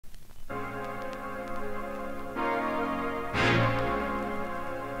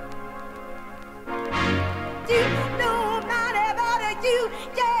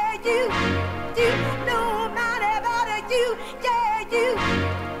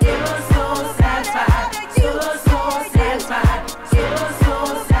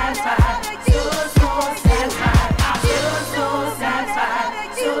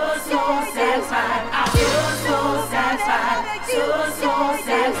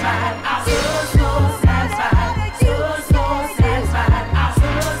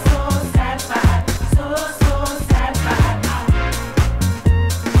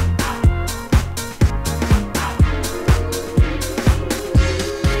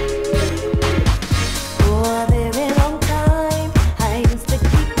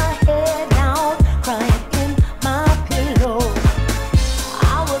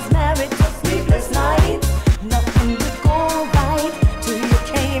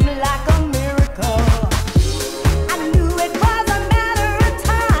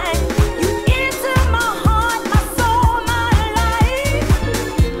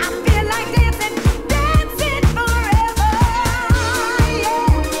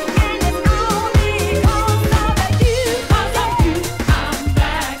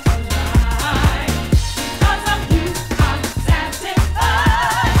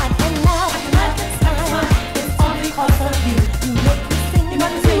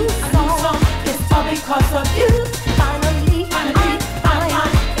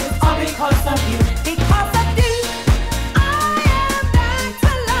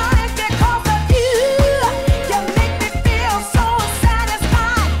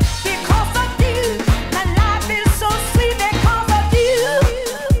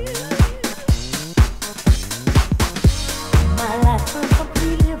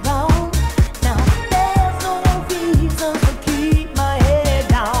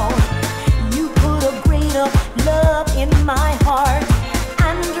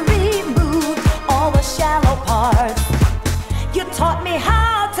Taught me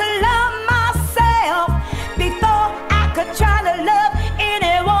how to love myself before I could try to love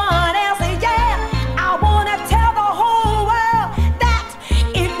anyone else. Yeah, I wanna tell the whole world that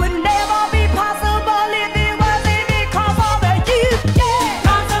it would never be possible if it wasn't because of you. Yeah,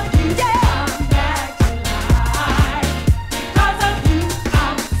 because of you, yeah, I'm back to life. Because of you,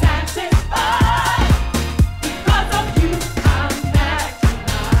 I'm satisfied. Because of you, I'm back to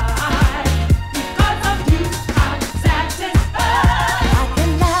life. Because of you, I'm satisfied.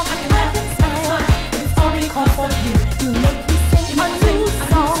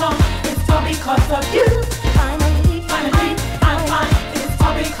 Because of you, finally, I'm fine. It's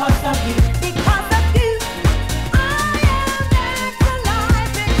all because of you. Because of you, I am back to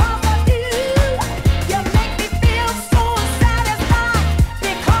life. Because of you, you make me feel so satisfied.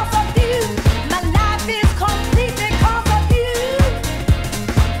 Because of you, my life is complete. Because of you,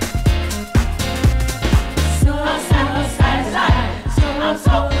 so satisfied. I'm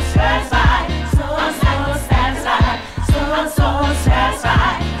so satisfied. I'm so satisfied. I'm so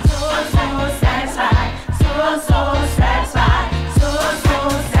satisfied.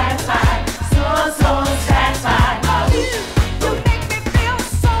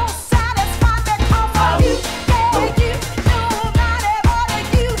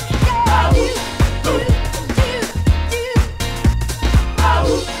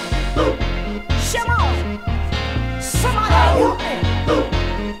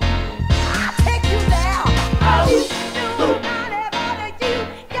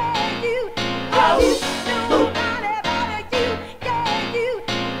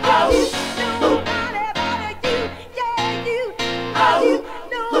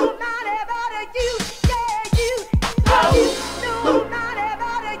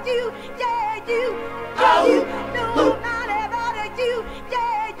 You.